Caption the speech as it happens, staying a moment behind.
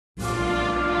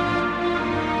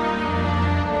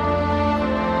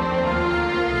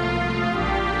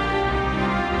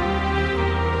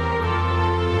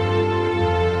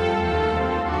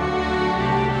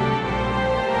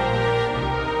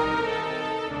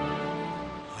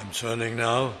I'm turning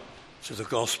now to the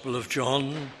Gospel of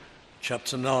John,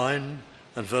 chapter 9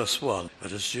 and verse 1.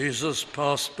 But as Jesus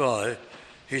passed by,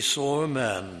 he saw a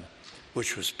man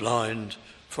which was blind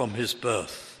from his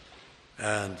birth.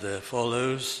 And there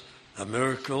follows a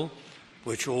miracle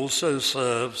which also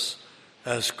serves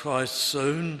as Christ's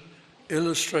own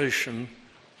illustration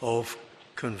of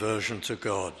conversion to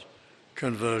God,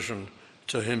 conversion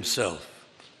to himself.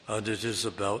 And it is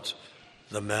about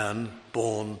the man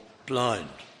born blind.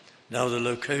 Now the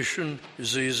location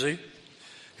is easy.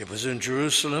 It was in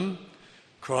Jerusalem.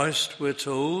 Christ, we're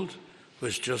told,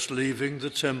 was just leaving the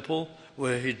temple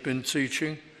where he'd been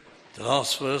teaching. The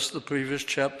last verse of the previous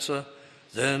chapter,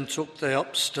 then took they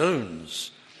up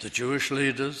stones, the Jewish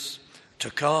leaders,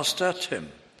 to cast at him.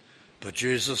 But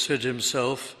Jesus hid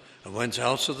himself and went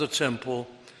out of the temple,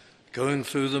 going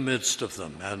through the midst of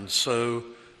them, and so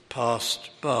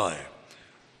passed by.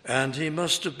 And he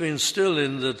must have been still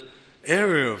in the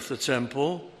area of the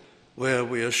temple where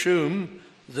we assume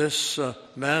this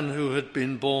man who had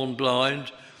been born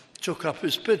blind took up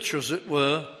his pitch, as it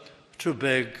were, to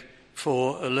beg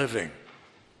for a living.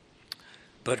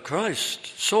 But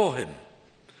Christ saw him.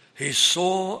 He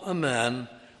saw a man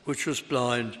which was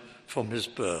blind from his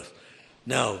birth.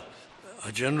 Now,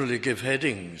 I generally give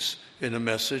headings in a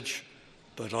message,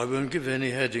 but I won't give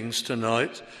any headings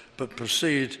tonight, but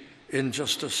proceed in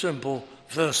just a simple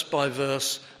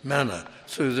verse-by-verse manner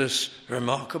through this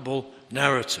remarkable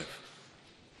narrative.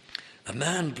 A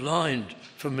man blind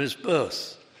from his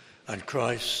birth, and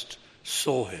Christ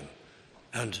saw him.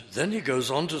 And then he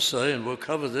goes on to say, and we'll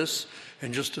cover this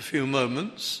in just a few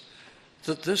moments,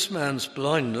 that this man's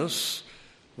blindness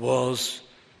was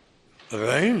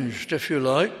arranged, if you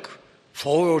like,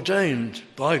 foreordained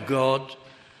by God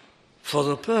for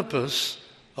the purpose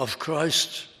of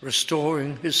Christ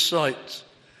restoring his sight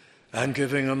and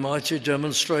giving a mighty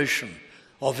demonstration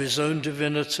of his own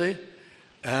divinity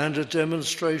and a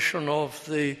demonstration of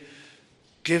the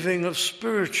giving of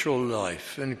spiritual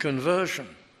life in conversion.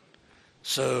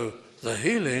 So the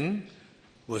healing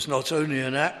was not only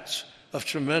an act of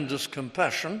tremendous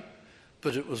compassion,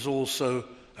 but it was also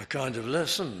a kind of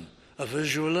lesson, a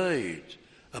visual aid,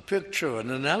 a picture,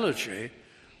 an analogy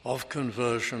of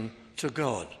conversion to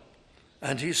God.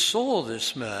 And he saw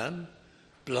this man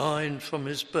blind from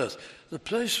his birth. The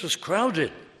place was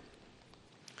crowded,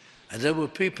 and there were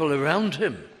people around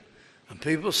him, and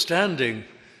people standing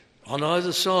on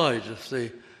either side of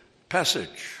the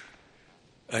passage.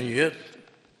 And yet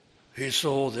he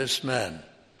saw this man,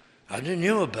 and he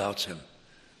knew about him,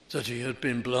 that he had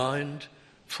been blind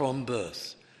from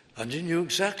birth, and he knew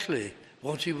exactly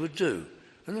what he would do.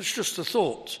 And it's just a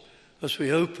thought as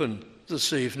we open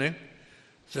this evening,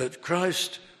 that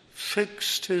Christ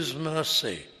fixed his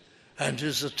mercy and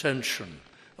his attention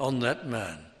on that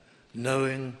man,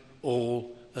 knowing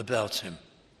all about him.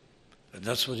 And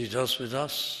that's what he does with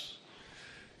us.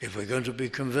 If we're going to be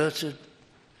converted,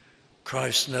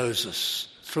 Christ knows us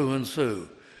through and through.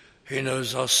 He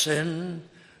knows our sin,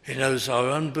 he knows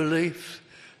our unbelief,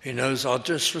 he knows our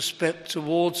disrespect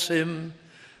towards him,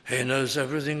 he knows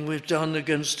everything we've done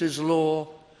against his law,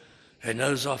 he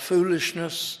knows our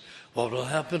foolishness, what will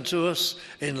happen to us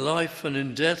in life and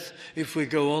in death if we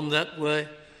go on that way,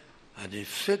 and he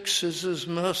fixes his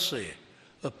mercy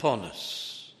upon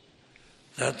us.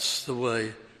 That's the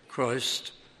way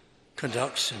Christ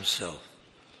conducts himself.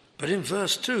 But in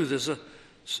verse 2 there's a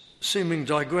seeming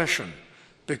digression,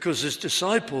 because his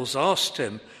disciples asked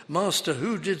him, "Master,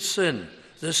 who did sin,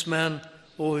 this man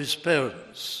or his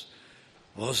parents?"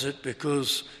 Was it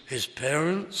because his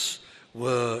parents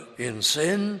were in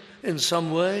sin in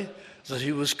some way that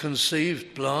he was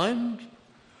conceived blind?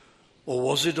 Or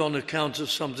was it on account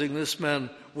of something this man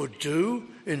would do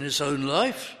in his own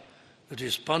life, that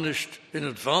he's punished in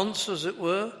advance, as it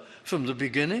were, from the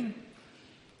beginning?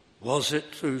 Was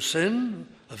it through sin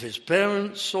of his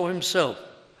parents or himself?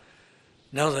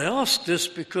 Now they asked this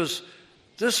because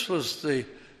this was the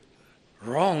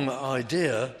wrong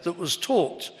idea that was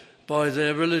taught by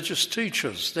their religious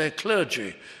teachers, their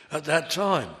clergy at that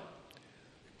time,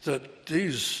 that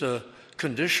these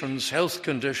conditions, health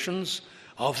conditions,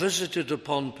 are visited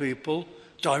upon people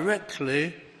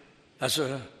directly as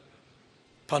a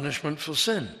punishment for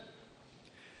sin.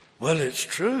 Well, it's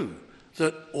true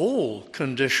that all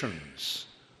conditions,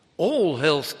 all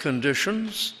health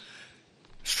conditions,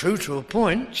 it's true to a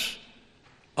point,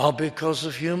 are because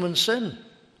of human sin,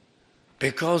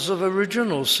 because of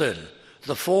original sin,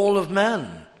 the fall of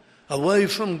man away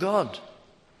from God.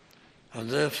 And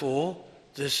therefore,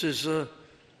 this is a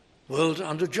world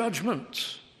under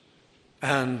judgment.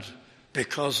 And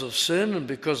Because of sin and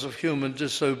because of human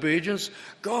disobedience,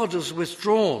 God has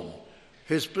withdrawn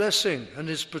his blessing and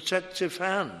his protective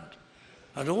hand.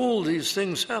 And all these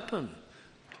things happen.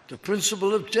 The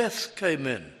principle of death came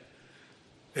in.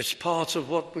 It's part of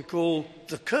what we call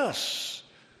the curse,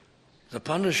 the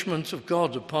punishment of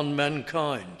God upon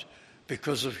mankind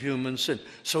because of human sin.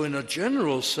 So in a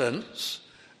general sense,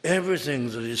 everything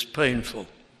that is painful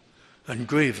and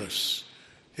grievous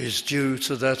is due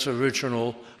to that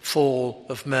original fall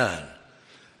of man.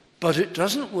 But it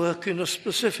doesn't work in a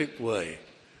specific way.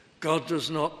 God does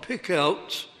not pick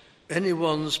out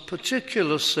anyone's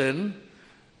particular sin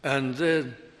and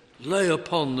then lay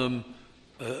upon them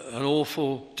an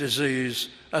awful disease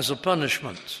as a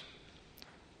punishment.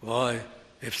 Why,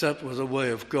 if that were the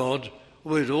way of God,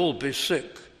 we'd all be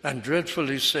sick and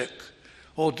dreadfully sick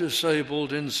or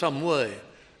disabled in some way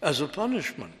as a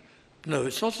punishment. No,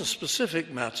 it's not a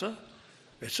specific matter,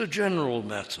 it's a general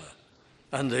matter,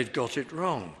 and they'd got it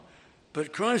wrong.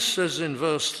 But Christ says in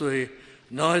verse 3,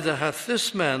 neither hath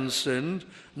this man sinned,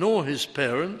 nor his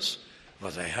parents.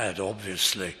 Well, they had,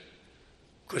 obviously,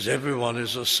 because everyone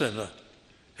is a sinner,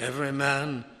 every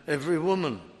man, every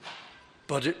woman.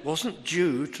 But it wasn't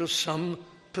due to some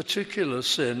particular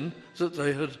sin that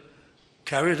they had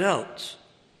carried out,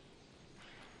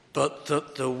 but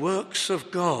that the works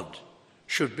of God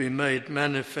should be made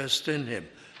manifest in him,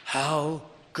 how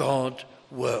God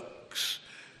works.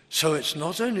 So it's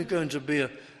not only going to be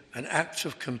an act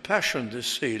of compassion,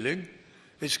 this healing,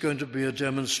 it's going to be a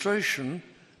demonstration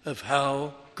of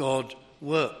how God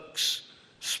works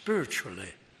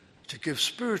spiritually, to give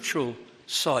spiritual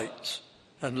sight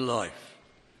and life.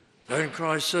 Then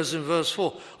Christ says in verse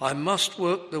 4, I must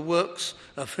work the works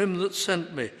of him that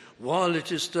sent me while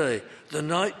it is day. The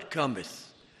night cometh.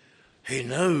 He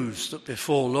knows that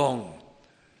before long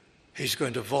he's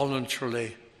going to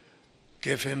voluntarily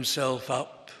give himself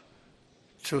up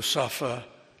to suffer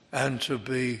and to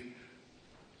be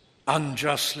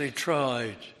unjustly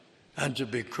tried and to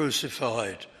be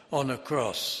crucified on a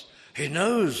cross. He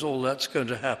knows all that's going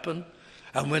to happen,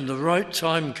 and when the right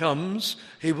time comes,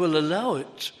 he will allow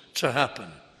it to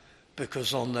happen,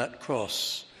 because on that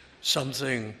cross,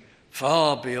 something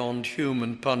far beyond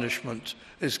human punishment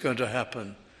is going to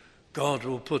happen. God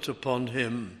will put upon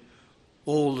him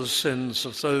all the sins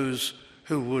of those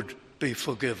who would be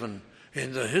forgiven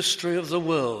in the history of the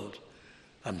world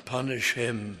and punish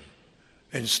him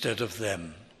instead of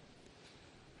them.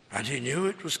 And he knew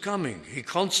it was coming. He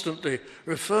constantly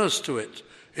refers to it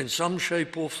in some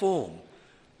shape or form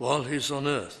while he's on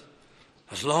earth.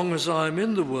 As long as I am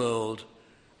in the world,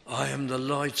 I am the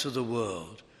light of the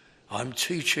world. I'm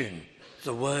teaching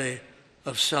the way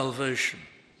of salvation.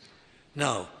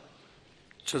 Now,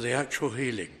 to the actual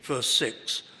healing. Verse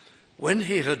 6, when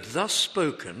he had thus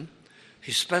spoken,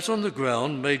 he spat on the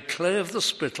ground, made clay of the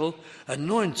spittle,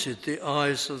 anointed the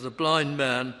eyes of the blind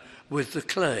man with the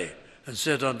clay, and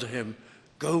said unto him,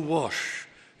 go wash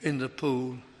in the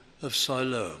pool of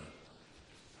Siloam.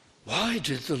 Why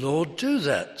did the Lord do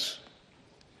that?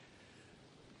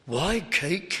 Why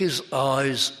cake his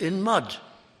eyes in mud?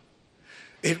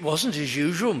 It wasn't his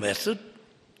usual method.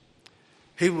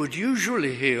 He would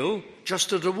usually heal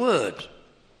just at a word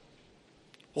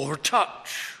or a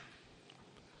touch.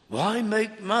 Why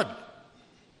make mud?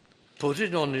 Put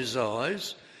it on his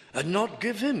eyes and not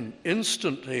give him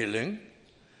instant healing,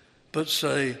 but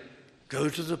say, go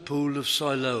to the pool of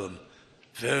Siloam,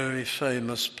 very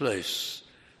famous place.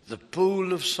 The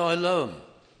pool of Siloam.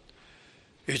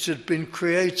 It had been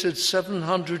created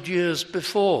 700 years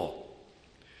before,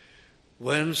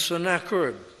 when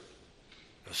Sennacherib,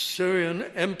 a Syrian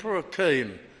emperor,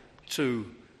 came to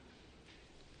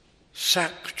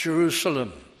sack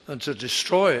Jerusalem and to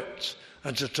destroy it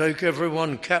and to take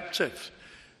everyone captive.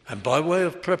 And by way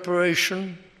of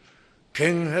preparation,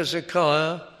 King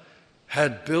Hezekiah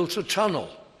had built a tunnel,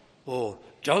 or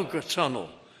dug a tunnel,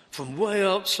 from way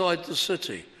outside the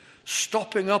city,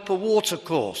 stopping up a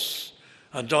watercourse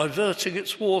and diverting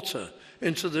its water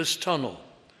into this tunnel.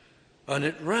 And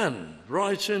it ran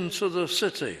right into the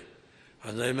city,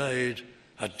 and they made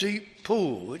a deep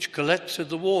pool which collected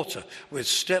the water with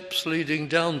steps leading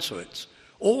down to it,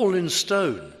 all in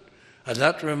stone. And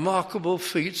that remarkable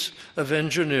feat of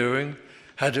engineering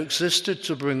had existed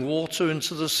to bring water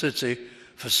into the city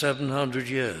for 700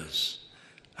 years.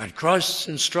 And Christ's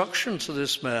instruction to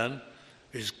this man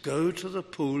is, go to the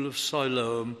pool of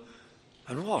Siloam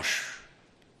and wash.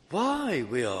 Why,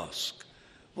 we ask?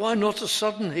 Why not a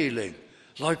sudden healing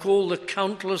like all the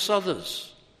countless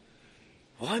others?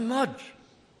 Why mud?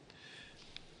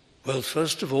 Well,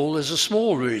 first of all, there's a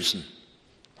small reason,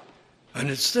 and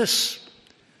it's this.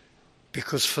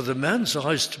 Because for the man's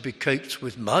eyes to be caked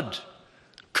with mud,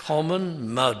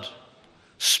 common mud,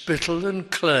 spittle and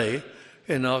clay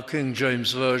in our King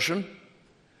James Version,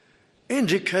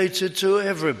 indicated to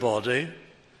everybody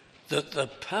that the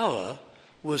power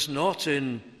was not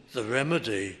in the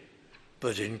remedy,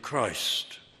 but in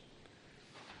Christ.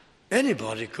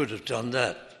 Anybody could have done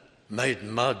that, made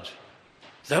mud.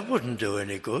 That wouldn't do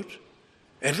any good.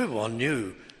 Everyone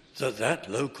knew that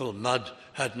that local mud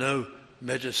had no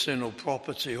medicinal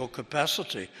property or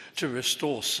capacity to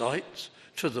restore sight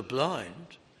to the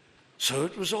blind. So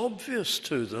it was obvious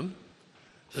to them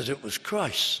that it was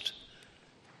Christ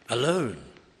alone,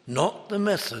 not the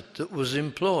method that was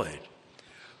employed.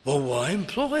 Well, why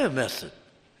employ a method?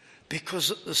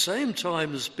 Because at the same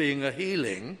time as being a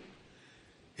healing,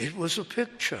 it was a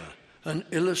picture, an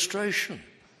illustration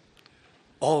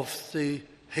of the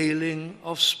healing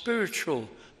of spiritual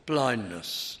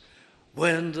blindness.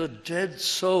 When the dead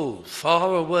soul,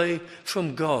 far away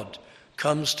from God,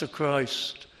 comes to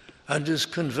Christ and is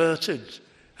converted,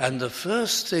 and the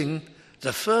first thing,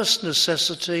 the first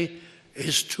necessity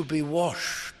is to be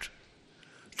washed,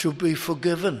 to be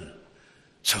forgiven.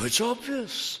 So it's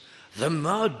obvious. The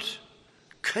mud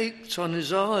caked on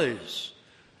his eyes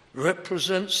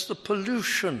represents the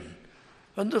pollution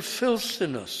and the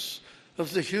filthiness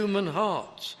of the human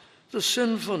heart, the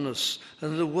sinfulness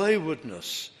and the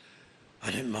waywardness,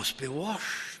 and it must be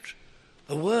washed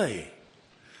away.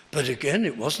 But again,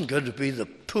 it wasn't going to be the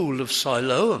pool of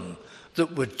Siloam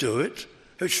that would do it.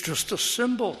 It's just a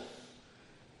symbol.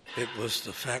 It was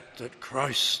the fact that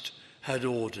Christ had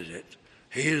ordered it.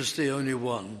 He is the only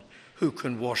one who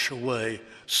can wash away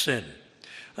sin.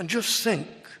 And just think,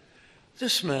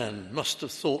 this man must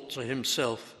have thought to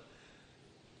himself,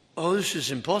 oh, this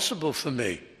is impossible for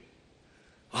me.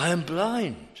 I am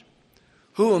blind.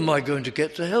 Who am I going to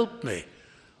get to help me?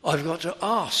 I've got to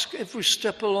ask every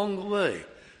step along the way,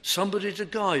 somebody to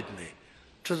guide me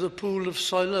to the pool of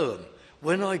Siloam.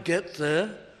 When I get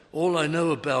there, all I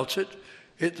know about it,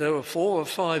 there are 4 or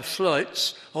 5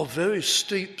 flights of very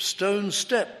steep stone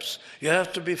steps. You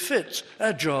have to be fit,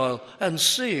 agile, and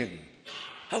seeing.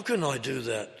 How can I do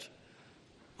that?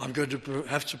 I'm going to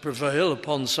have to prevail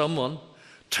upon someone.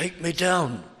 Take me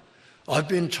down. I've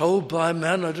been told by a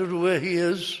man, I don't know where he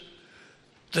is,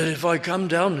 that if I come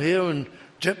down here and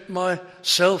dip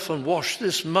myself and wash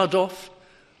this mud off,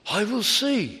 I will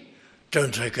see.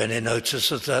 Don't take any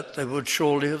notice of that, they would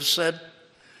surely have said.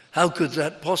 How could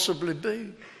that possibly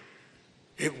be?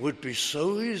 It would be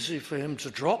so easy for him to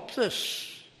drop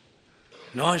this.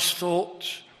 Nice thought.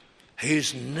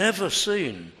 He's never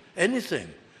seen anything.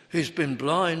 He's been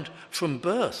blind from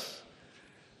birth.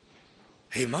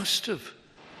 He must have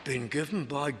been given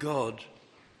by God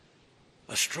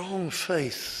a strong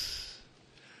faith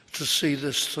to see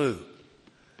this through.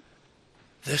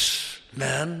 This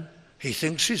man, he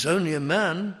thinks he's only a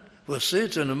man, we'll see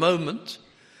it in a moment,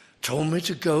 told me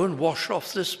to go and wash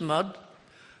off this mud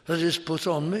that is put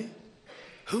on me.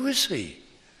 Who is he?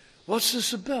 What's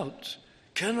this about?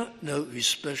 Cannot know he's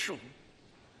special.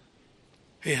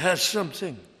 He has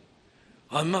something.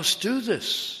 I must do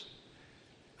this.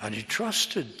 And he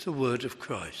trusted the word of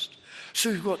Christ. So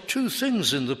you've got 2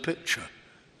 things in the picture.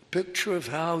 Picture of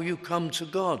how you come to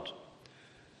God.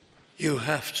 You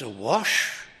have to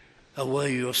wash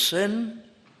away your sin,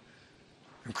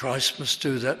 and Christ must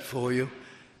do that for you.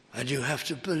 And you have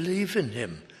to believe in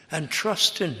him and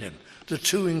trust in him. The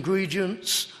 2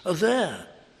 ingredients are there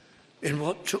in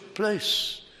what took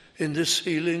place in this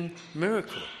healing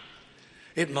miracle.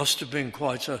 It must have been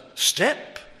quite a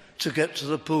step to get to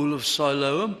the pool of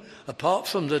Siloam, apart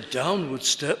from the downward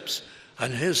steps.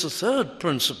 And here's the third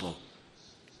principle.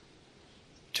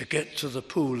 To get to the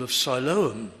pool of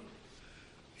Siloam,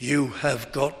 you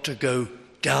have got to go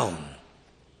down,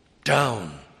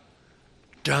 down,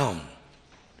 down.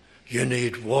 You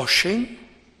need washing,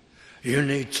 you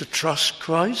need to trust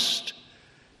Christ,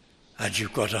 and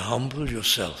you've got to humble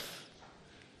yourself.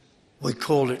 We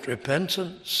call it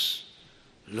repentance.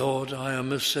 Lord, I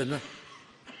am a sinner.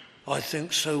 I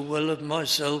think so well of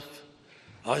myself.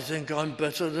 I think I'm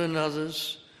better than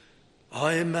others.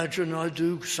 I imagine I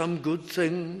do some good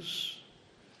things.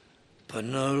 But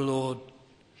no, Lord,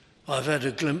 I've had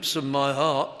a glimpse of my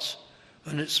heart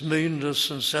and its meanness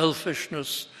and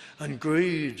selfishness and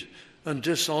greed and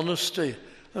dishonesty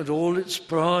and all its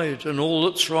pride and all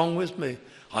that's wrong with me.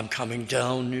 I'm coming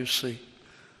down, you see.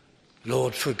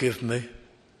 Lord, forgive me.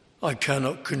 I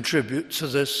cannot contribute to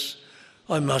this.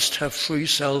 I must have free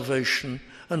salvation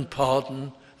and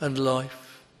pardon and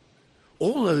life.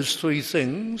 All those 3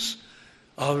 things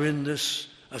are in this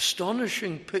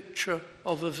astonishing picture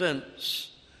of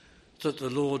events that the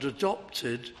Lord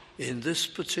adopted in this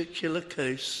particular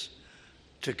case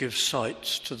to give sight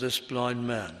to this blind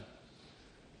man.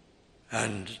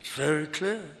 And it's very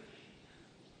clear.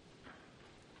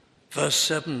 Verse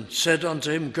 7 said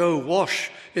unto him, Go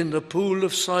wash in the pool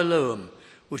of Siloam,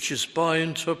 which is by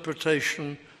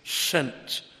interpretation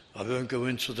sent. I won't go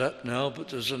into that now, but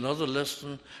there's another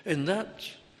lesson in that.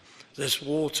 This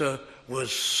water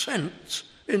was sent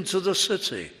into the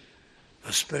city,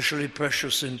 especially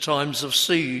precious in times of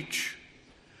siege.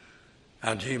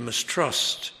 And he must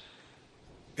trust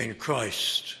in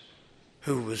Christ,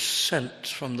 who was sent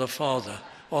from the Father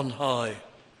on high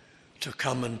to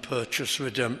come and purchase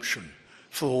redemption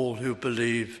for all who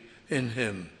believe in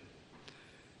him.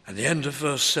 And the end of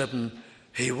verse 7,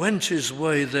 he went his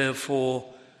way therefore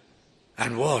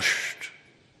and washed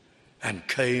and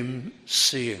came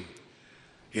seeing.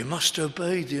 You must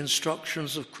obey the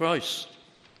instructions of Christ.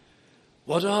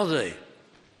 What are they?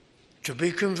 To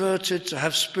be converted, to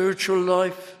have spiritual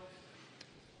life,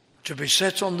 to be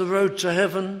set on the road to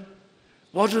heaven.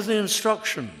 What are the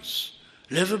instructions?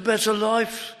 Live a better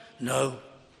life? No.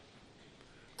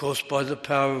 Of course, by the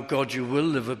power of God, you will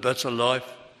live a better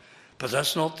life, but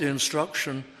that's not the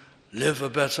instruction. Live a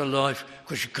better life,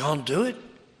 because you can't do it.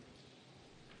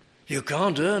 You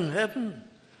can't earn heaven.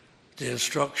 The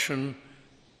instruction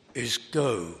is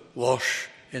go, wash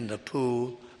in the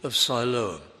pool of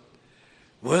Siloam.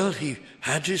 Well, he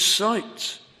had his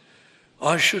sight.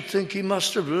 I should think he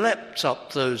must have leapt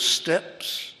up those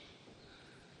steps.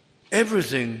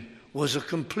 Everything was a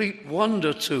complete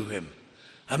wonder to him.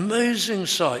 Amazing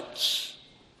sights.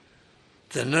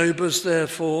 The neighbours,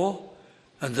 therefore,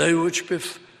 and they which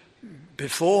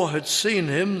before had seen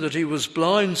him, that he was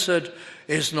blind, said,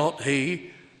 Is not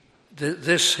he,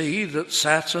 this he that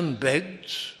sat and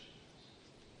begged?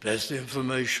 There's the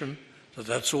information that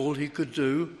that's all he could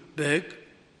do, beg.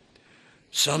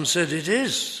 Some said it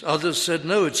is. Others said,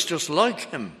 no, it's just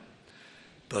like him.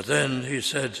 But then he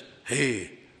said,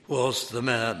 he was the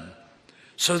man.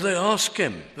 So they ask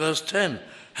him, verse 10,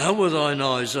 how were thine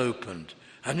eyes opened?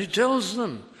 And he tells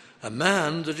them, a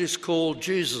man that is called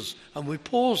Jesus. And we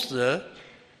pause there.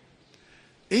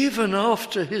 Even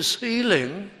after his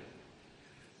healing,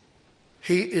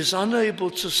 he is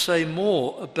unable to say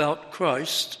more about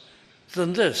Christ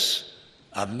than this,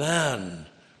 a man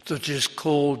that is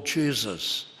called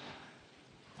Jesus.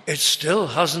 It still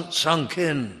hasn't sunk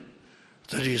in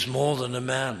that he's more than a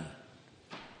man,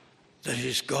 that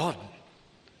he's God,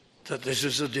 that this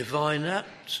is a divine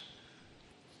act,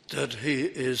 that he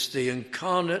is the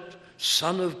incarnate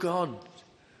Son of God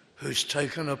who's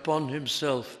taken upon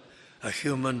himself a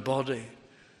human body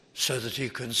so that he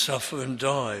can suffer and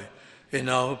die in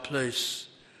our place.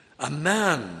 A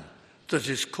man that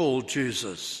is called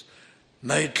Jesus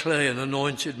made clay and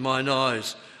anointed mine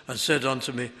eyes and said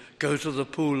unto me, go to the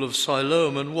pool of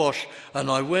Siloam and wash. And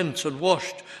I went and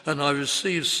washed and I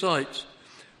received sight.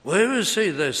 Where is he?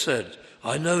 They said.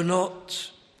 I know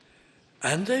not.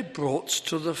 And they brought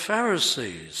to the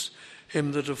Pharisees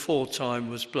him that aforetime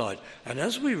was blind. And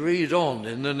as we read on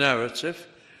in the narrative,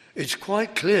 it's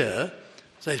quite clear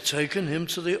they've taken him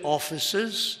to the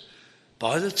offices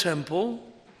by the temple,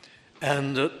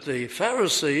 and that the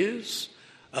Pharisees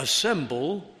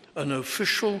assemble an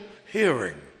official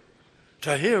hearing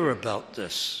to hear about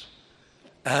this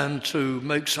and to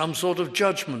make some sort of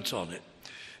judgment on it.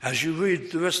 As you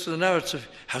read the rest of the narrative,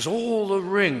 it has all the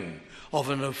ring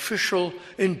of an official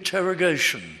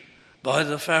interrogation by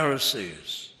the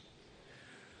Pharisees.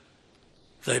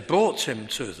 They brought him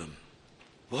to them.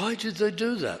 Why did they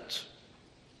do that?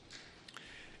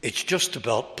 It's just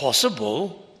about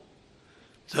possible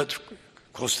that,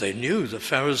 of course, they knew the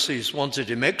Pharisees wanted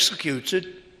him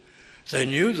executed. They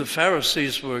knew the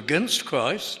Pharisees were against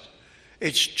Christ.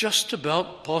 It's just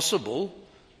about possible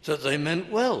that they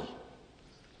meant well,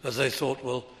 that they thought,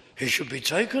 well, he should be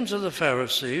taken to the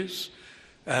Pharisees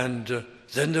and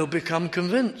then they'll become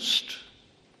convinced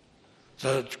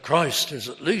that Christ is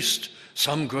at least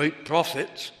some great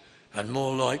prophet and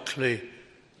more likely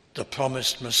the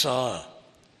promised Messiah.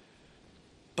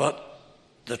 But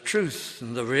the truth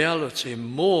and the reality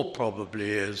more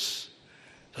probably is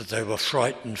that they were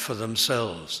frightened for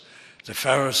themselves. The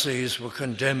Pharisees were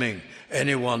condemning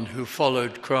anyone who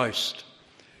followed Christ.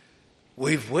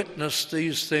 We've witnessed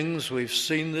these things. We've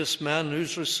seen this man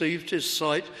who's received his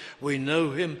sight. We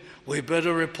know him. We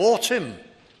better report him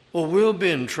or we'll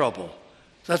be in trouble.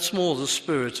 That's more the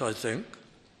spirit, I think.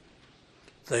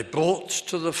 They brought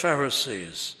to the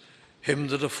Pharisees him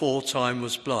that aforetime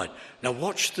was blind. Now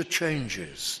watch the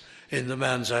changes in the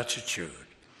man's attitude.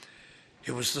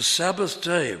 It was the Sabbath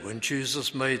day when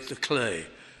Jesus made the clay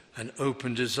and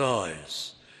opened his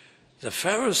eyes. The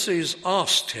Pharisees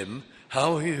asked him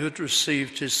how he had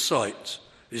received his sight.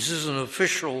 This is an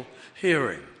official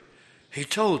hearing. He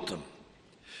told them.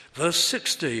 Verse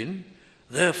 16,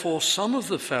 therefore some of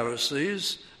the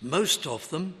Pharisees, most of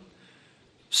them,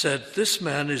 said, this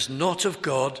man is not of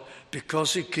God,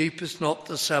 because he keepeth not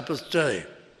the Sabbath day.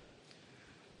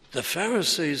 The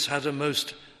Pharisees had a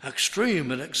most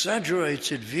extreme and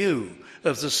exaggerated view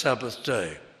of the Sabbath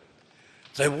day.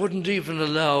 They wouldn't even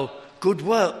allow good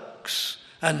works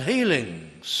and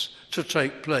healings to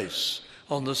take place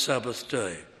on the Sabbath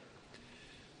day.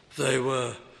 They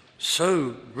were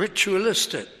so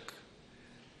ritualistic.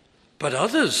 But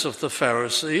others of the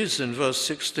Pharisees, in verse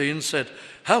 16, said,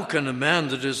 how can a man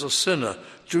that is a sinner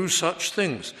do such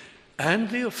things? And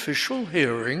the official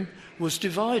hearing was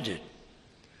divided.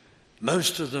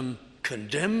 Most of them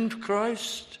condemned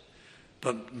Christ,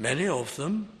 but many of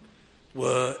them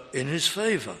were in his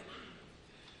favor.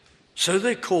 So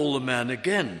they call the man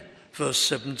again, verse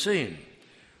 17.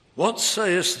 What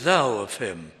sayest thou of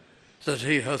him, that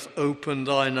he hath opened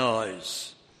thine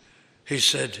eyes? He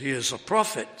said, he is a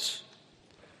prophet.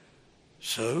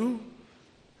 So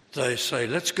they say,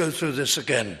 let's go through this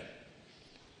again.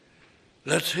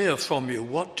 Let's hear from you.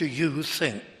 What do you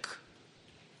think?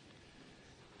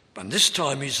 And this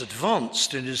time he's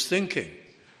advanced in his thinking.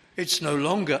 It's no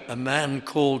longer a man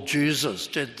called Jesus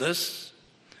did this.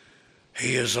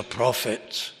 He is a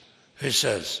prophet, he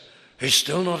says. He's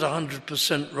still not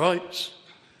 100% right,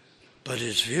 but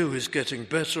his view is getting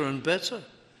better and better.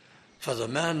 For the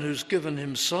man who's given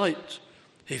him sight,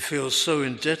 he feels so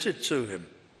indebted to him.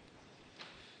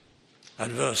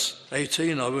 And verse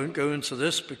 18, I won't go into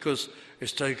this because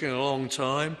it's taking a long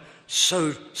time.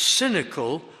 So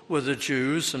cynical were the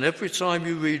Jews, and every time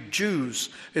you read Jews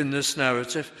in this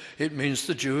narrative, it means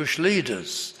the Jewish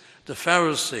leaders, the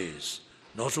Pharisees,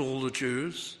 not all the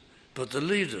Jews, but the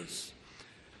leaders.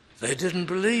 They didn't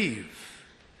believe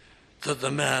that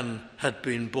the man had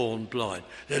been born blind.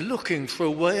 They're looking for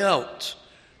a way out.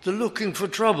 They're looking for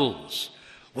troubles.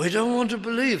 We don't want to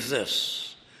believe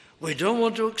this. We don't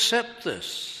want to accept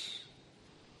this.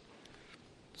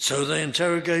 So they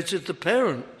interrogated the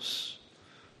parents,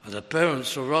 and the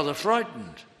parents were rather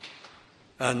frightened.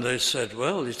 And they said,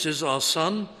 well, it is our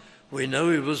son. We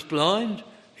know he was blind.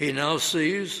 He now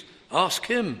sees. Ask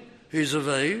him. He's of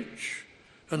age.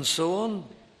 And so on.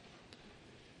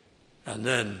 And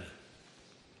then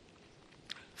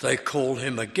they call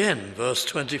him again, verse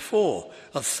 24,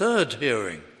 a third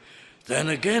hearing. Then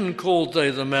again called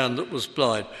they the man that was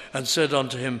blind, and said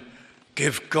unto him,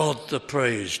 give God the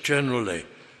praise generally.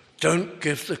 Don't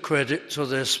give the credit to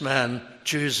this man,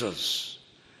 Jesus.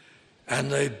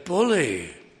 And they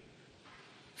bully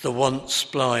the once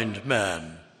blind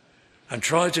man and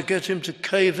try to get him to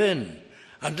cave in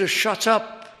and to shut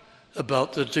up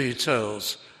about the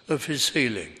details of his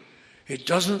healing. It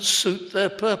doesn't suit their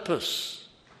purpose.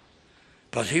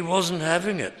 But he wasn't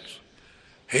having it.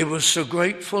 He was so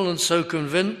grateful and so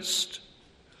convinced.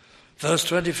 Verse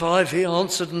 25, he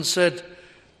answered and said,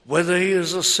 whether he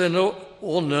is a sinner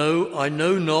or no, I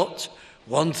know not.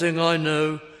 One thing I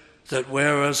know, that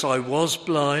whereas I was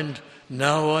blind,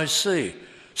 now I see.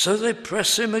 So they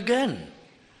press him again.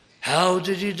 How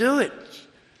did he do it?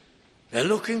 They're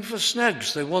looking for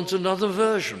snags. They want another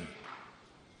version.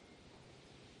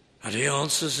 And he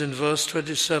answers in verse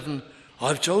 27,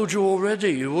 I've told you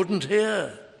already, you wouldn't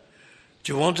hear.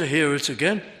 Do you want to hear it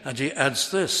again? And he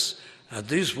adds this, and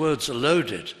these words are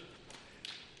loaded.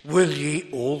 Will ye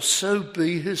also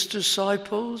be his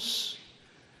disciples?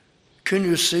 Can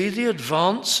you see the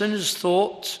advance in his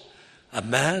thought? A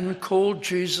man called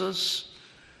Jesus,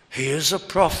 he is a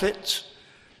prophet.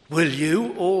 Will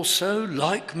you also,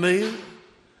 like me,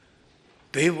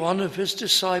 be one of his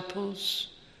disciples?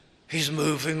 He's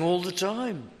moving all the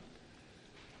time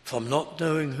from not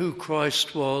knowing who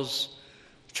Christ was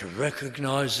to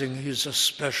recognizing he's a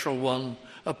special one,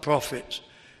 a prophet,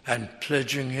 and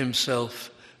pledging himself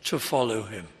to follow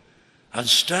him and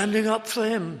standing up for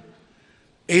him,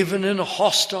 even in a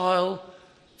hostile,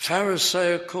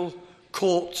 pharisaical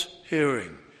court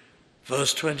hearing.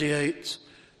 Verse 28,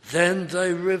 then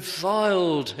they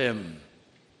reviled him.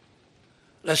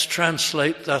 Let's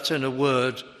translate that in a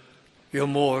word you're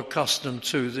more accustomed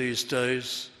to these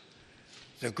days.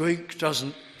 The Greek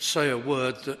doesn't say a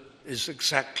word that is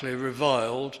exactly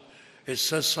reviled. It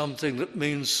says something that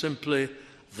means simply,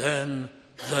 then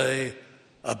they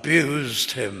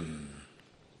abused him.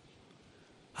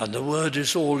 And the word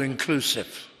is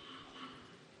all-inclusive.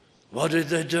 What did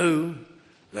they do?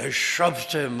 They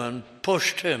shoved him and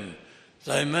pushed him.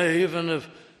 They may even have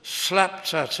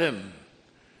slapped at him.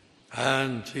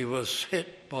 and he was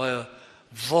hit by a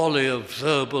volley of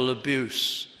verbal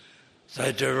abuse.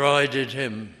 They derided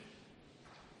him,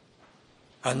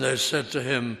 and they said to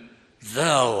him,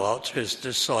 "Thou art his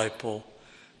disciple,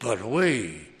 but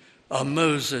we are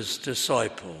Moses'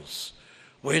 disciples.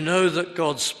 We know that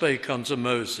God spake unto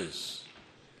Moses."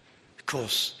 Of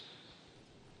course,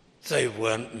 they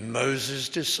weren't Moses'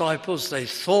 disciples. They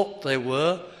thought they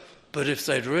were, but if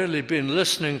they'd really been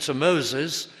listening to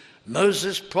Moses,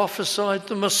 Moses prophesied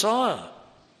the Messiah,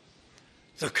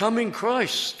 the coming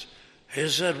Christ. He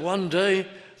said, "One day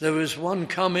there is one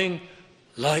coming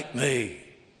like me,"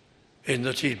 in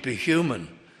that he'd be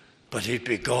human, but he'd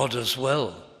be God as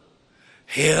well.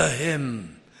 Hear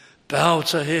him, bow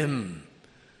to him.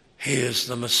 He is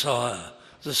the Messiah,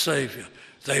 the Saviour.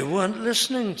 They weren't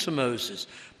listening to Moses.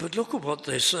 But look at what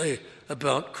they say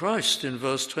about Christ in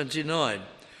verse 29.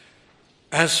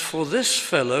 "As for this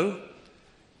fellow,"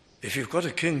 if you've got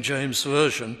a King James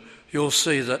version, you'll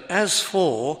see that "as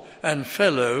for" and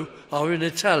 "fellow" are in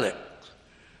italic.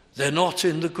 They're not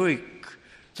in the Greek.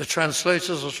 The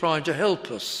translators are trying to help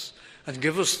us and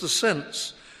give us the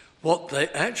sense. What they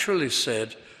actually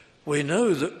said, "We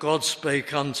know that God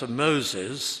spake unto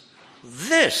Moses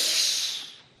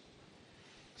this,"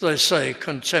 they say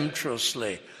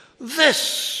contemptuously,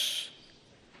 "this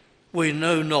we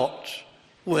know not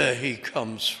where he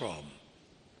comes from."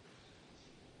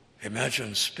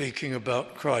 Imagine speaking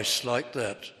about Christ like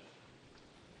that.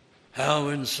 How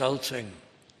insulting.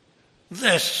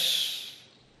 This.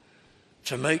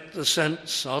 To make the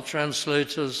sense, our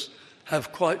translators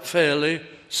have quite fairly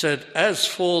said, "as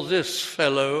for this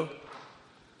fellow,"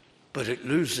 but it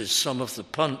loses some of the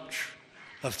punch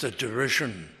of the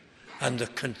derision and the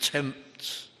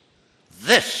contempt.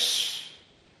 This.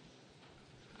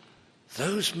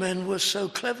 Those men were so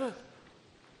clever.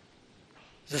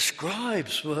 The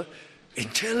scribes were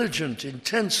intelligent,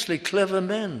 intensely clever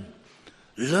men,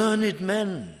 learned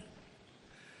men.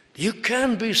 You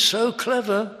can be so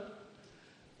clever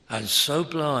and so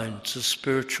blind to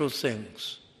spiritual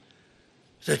things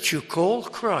that you call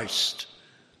Christ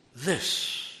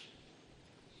this.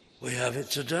 We have it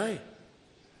today.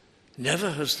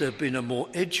 Never has there been a more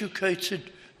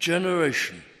educated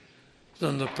generation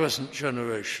than the present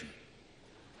generation.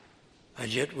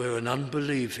 And yet we're an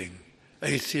unbelieving,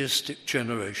 atheistic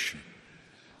generation.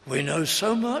 We know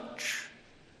so much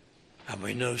and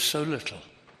we know so little.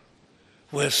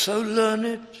 We're so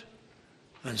learned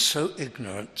and so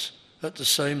ignorant at the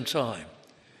same time.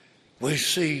 We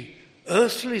see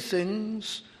earthly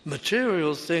things,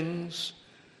 material things,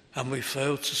 and we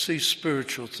fail to see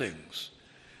spiritual things.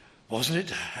 Wasn't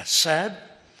it sad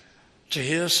to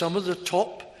hear some of the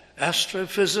top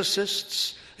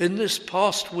astrophysicists in this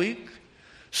past week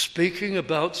speaking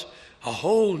about a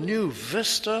whole new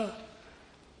vista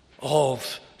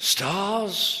of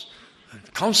stars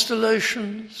and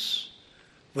constellations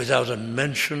without a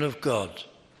mention of God?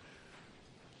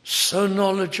 So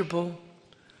knowledgeable,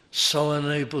 so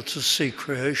unable to see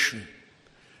creation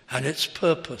and its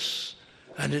purpose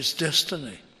and its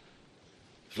destiny.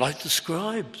 Like the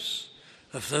scribes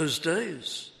of those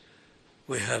days,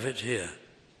 we have it here.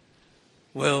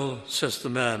 "Well," says the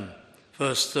man,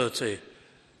 verse 30,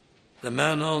 "the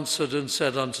man answered and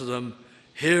said unto them,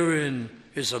 Herein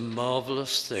is a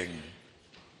marvelous thing,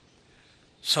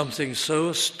 something so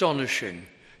astonishing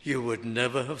you would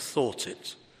never have thought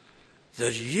it,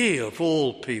 that ye of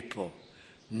all people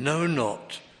know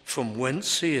not from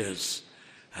whence he is,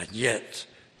 and yet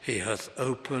he hath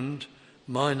opened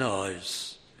mine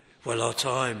eyes." Well, our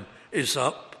time is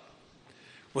up.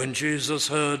 When Jesus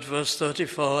heard, verse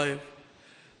 35,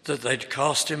 that they'd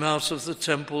cast him out of the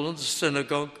temple and the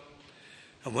synagogue,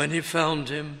 and when he found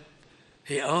him,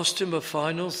 he asked him a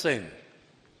final thing.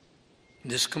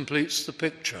 This completes the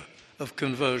picture of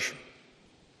conversion.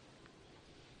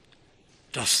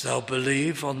 "Dost thou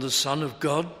believe on the Son of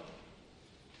God?"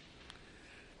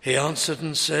 He answered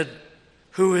and said,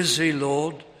 "Who is he,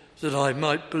 Lord, that I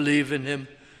might believe in him?"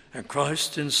 And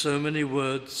Christ, in so many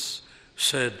words,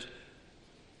 said,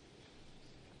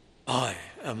 "I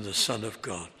am the Son of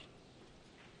God."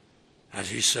 And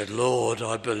he said, "Lord,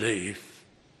 I believe."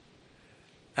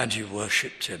 And he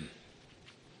worshipped him.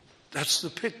 That's the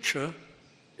picture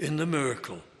in the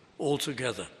miracle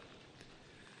altogether.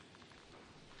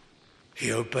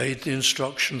 He obeyed the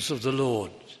instructions of the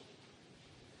Lord.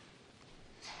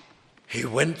 He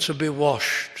went to be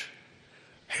washed.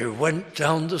 He went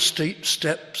down the steep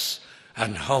steps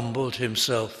and humbled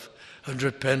himself and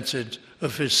repented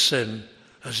of his sin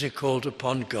as he called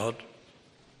upon God.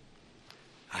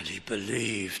 And he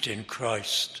believed in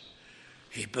Christ.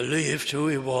 He believed who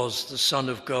he was, the Son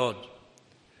of God.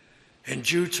 In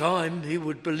due time he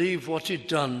would believe what he'd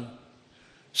done,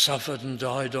 suffered and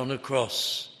died on a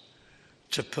cross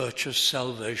to purchase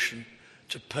salvation,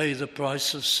 to pay the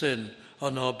price of sin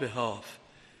on our behalf.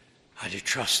 And he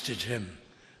trusted him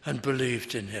and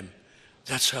believed in him.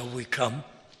 That's how we come.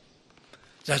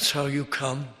 That's how you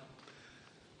come.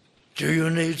 Do you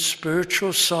need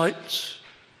spiritual sight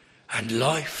and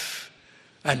life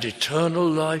and eternal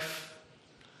life?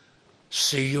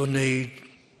 See your need.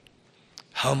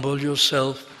 Humble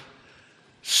yourself.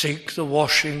 Seek the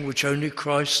washing which only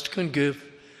Christ can give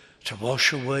to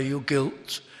wash away your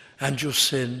guilt and your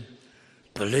sin.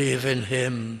 Believe in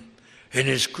him, in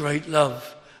his great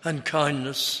love and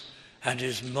kindness and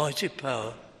his mighty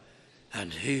power,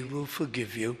 and he will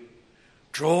forgive you,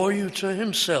 draw you to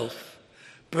himself,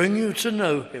 bring you to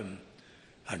know him,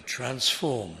 and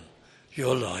transform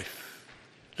your life.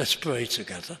 Let's pray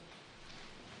together.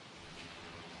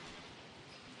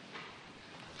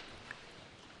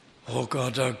 O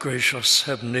God, our gracious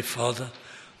Heavenly Father,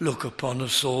 look upon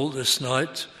us all this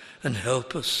night and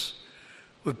help us.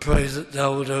 We pray that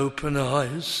thou would open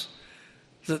eyes,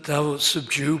 that thou would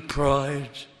subdue pride,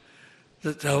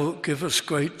 that thou would give us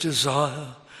great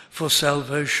desire for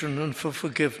salvation and for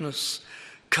forgiveness.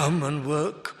 Come and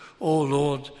work, O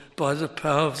Lord, by the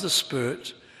power of the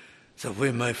Spirit, that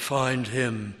we may find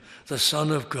him, the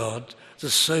Son of God, the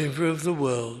Saviour of the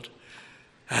world,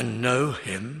 and know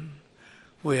him.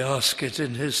 We ask it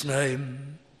in his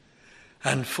name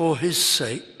and for his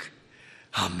sake.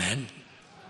 Amen.